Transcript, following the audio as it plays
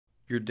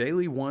Your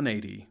Daily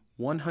 180,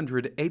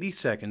 180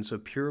 seconds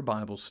of pure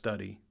Bible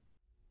study.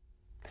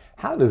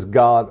 How does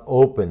God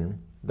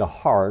open the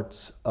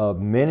hearts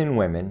of men and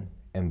women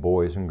and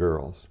boys and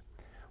girls?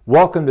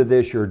 Welcome to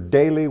this, your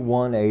Daily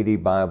 180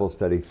 Bible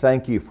study.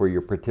 Thank you for your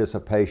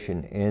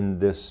participation in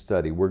this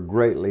study. We're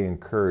greatly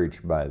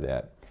encouraged by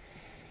that.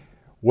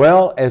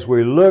 Well, as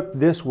we look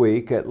this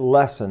week at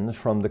lessons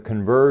from the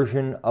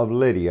conversion of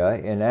Lydia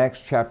in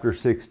Acts chapter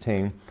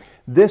 16,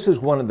 this is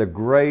one of the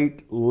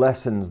great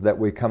lessons that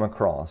we come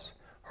across.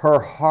 Her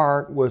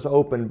heart was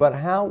open, but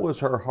how was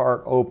her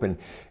heart open?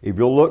 If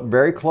you'll look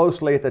very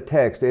closely at the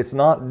text, it's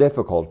not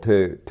difficult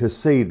to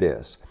see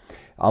this.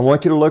 I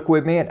want you to look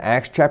with me at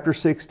Acts chapter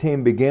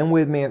 16. Begin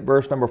with me at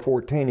verse number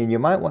 14, and you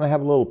might want to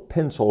have a little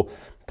pencil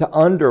to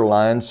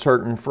underline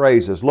certain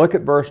phrases. Look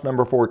at verse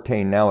number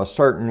 14. Now a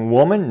certain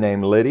woman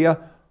named Lydia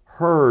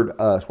heard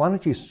us. Why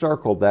don't you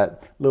circle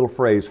that little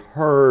phrase,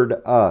 heard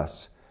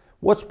us?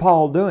 What's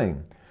Paul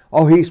doing?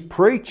 Oh, he's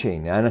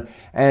preaching,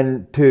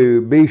 and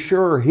to be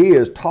sure, he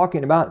is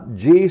talking about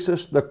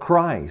Jesus the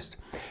Christ.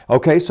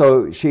 Okay,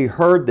 so she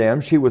heard them.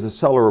 She was a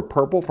seller of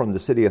purple from the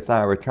city of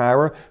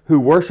Thyatira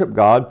who worshiped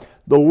God.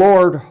 The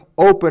Lord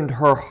opened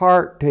her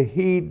heart to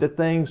heed the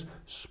things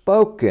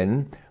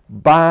spoken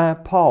by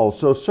Paul.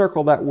 So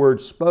circle that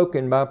word,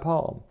 spoken by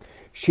Paul.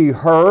 She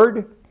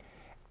heard,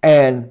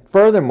 and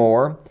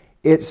furthermore,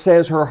 it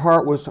says her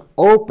heart was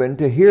open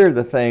to hear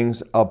the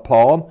things of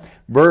Paul.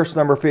 Verse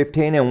number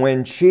 15, and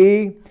when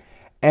she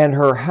and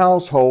her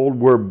household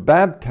were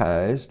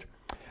baptized,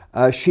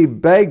 she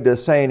begged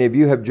us, saying, if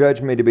you have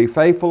judged me to be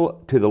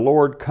faithful to the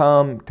Lord,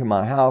 come to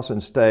my house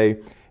and stay.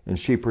 And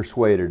she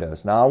persuaded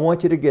us. Now I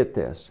want you to get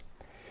this.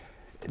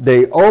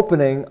 The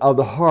opening of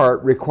the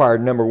heart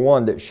required, number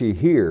one, that she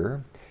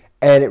hear,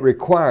 and it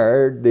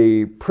required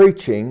the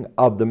preaching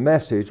of the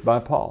message by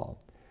Paul.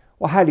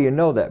 Well, how do you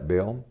know that,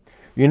 Bill?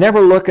 You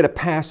never look at a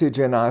passage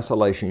in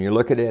isolation. You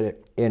look at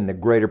it in the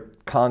greater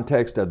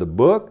context of the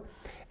book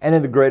and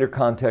in the greater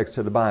context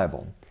of the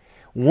Bible.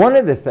 One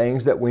of the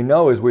things that we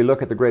know as we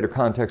look at the greater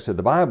context of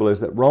the Bible is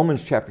that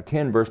Romans chapter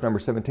 10, verse number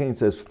 17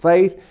 says,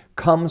 faith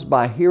comes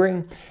by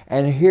hearing,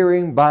 and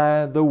hearing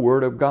by the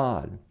Word of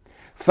God.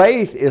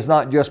 Faith is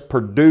not just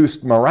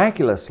produced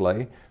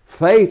miraculously.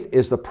 Faith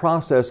is the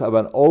process of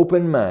an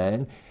open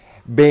mind,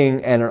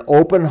 being an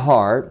open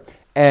heart,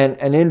 and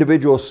an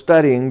individual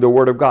studying the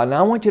Word of God. Now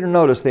I want you to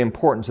notice the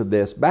importance of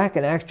this. Back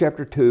in Acts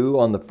chapter 2,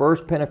 on the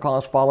first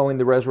Pentecost following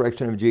the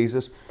resurrection of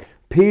Jesus,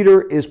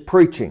 Peter is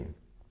preaching.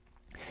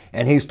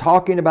 And he's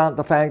talking about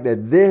the fact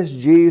that this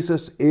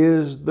Jesus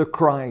is the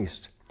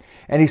Christ.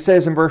 And he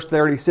says in verse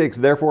 36,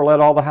 therefore let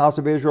all the house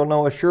of Israel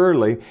know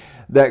assuredly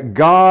that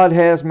God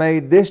has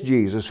made this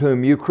Jesus,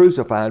 whom you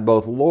crucified,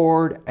 both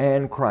Lord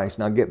and Christ.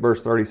 Now get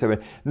verse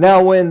 37.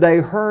 Now when they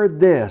heard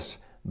this,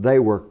 they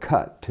were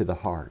cut to the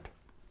heart.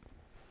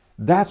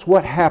 That's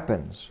what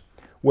happens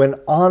when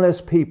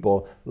honest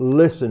people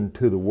listen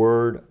to the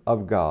Word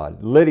of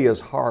God. Lydia's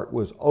heart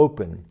was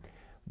open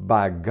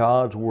by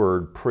God's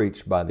Word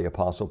preached by the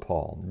Apostle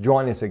Paul.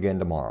 Join us again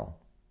tomorrow.